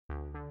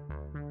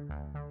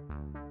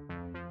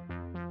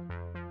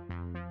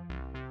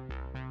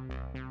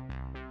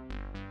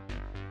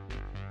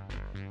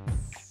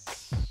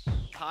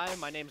Hi,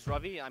 my name's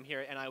Ravi. I'm here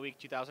at NI Week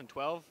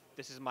 2012.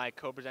 This is my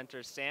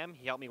co-presenter, Sam.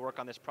 He helped me work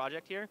on this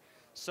project here.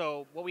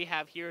 So what we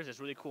have here is this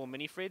really cool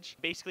mini fridge.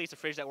 Basically, it's a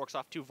fridge that works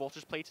off 2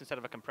 voltage plates instead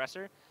of a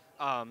compressor.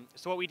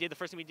 So what we did, the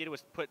first thing we did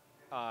was put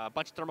a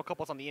bunch of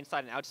thermocouples on the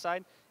inside and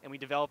outside, and we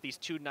developed these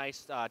 2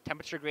 nice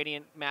temperature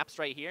gradient maps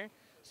right here.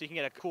 So you can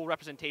get a cool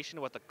representation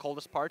of what the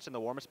coldest parts and the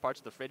warmest parts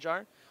of the fridge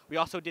are. We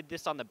also did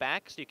this on the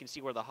back, so you can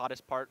see where the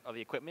hottest part of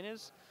the equipment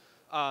is.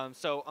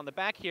 So on the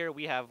back here,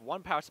 we have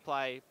one power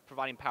supply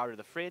providing power to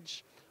the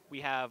fridge.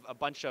 We have a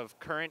bunch of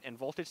current and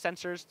voltage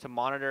sensors to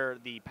monitor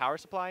the power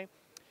supply.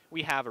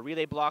 We have a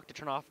relay block to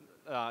turn off,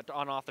 to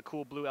on off the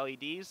cool blue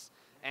LEDs.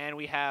 And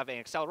we have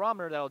an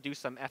accelerometer that'll do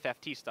some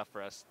FFT stuff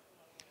for us.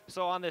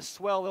 So on this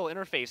swell little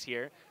interface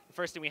here, the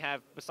first thing we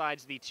have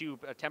besides the 2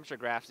 temperature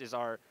graphs is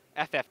our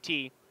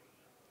FFT.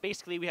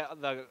 Basically, we have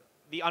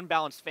the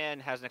unbalanced fan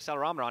has an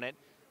accelerometer on it.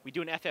 We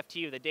do an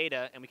FFT of the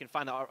data, and we can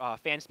find the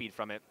fan speed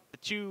from it. The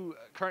 2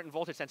 current and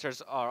voltage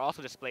sensors are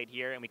also displayed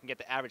here, and we can get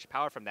the average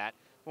power from that.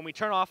 When we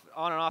turn on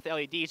and off the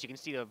LEDs, you can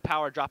see the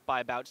power drop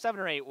by about 7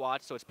 or 8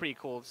 watts, so it's pretty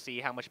cool to see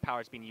how much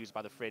power is being used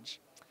by the fridge.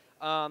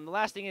 The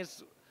last thing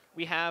is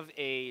we have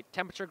a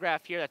temperature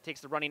graph here that takes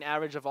the running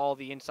average of all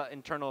the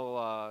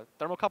internal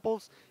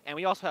thermocouples, and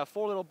we also have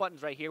 4 little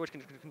buttons right here which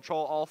can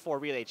control all 4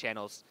 relay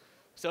channels.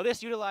 So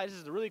this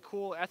utilizes the really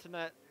cool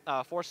Ethernet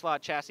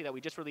 4-slot chassis that we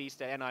just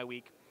released at NI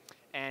Week,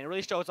 and it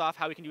really shows off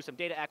how we can do some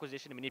data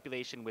acquisition and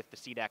manipulation with the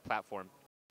CDAC platform.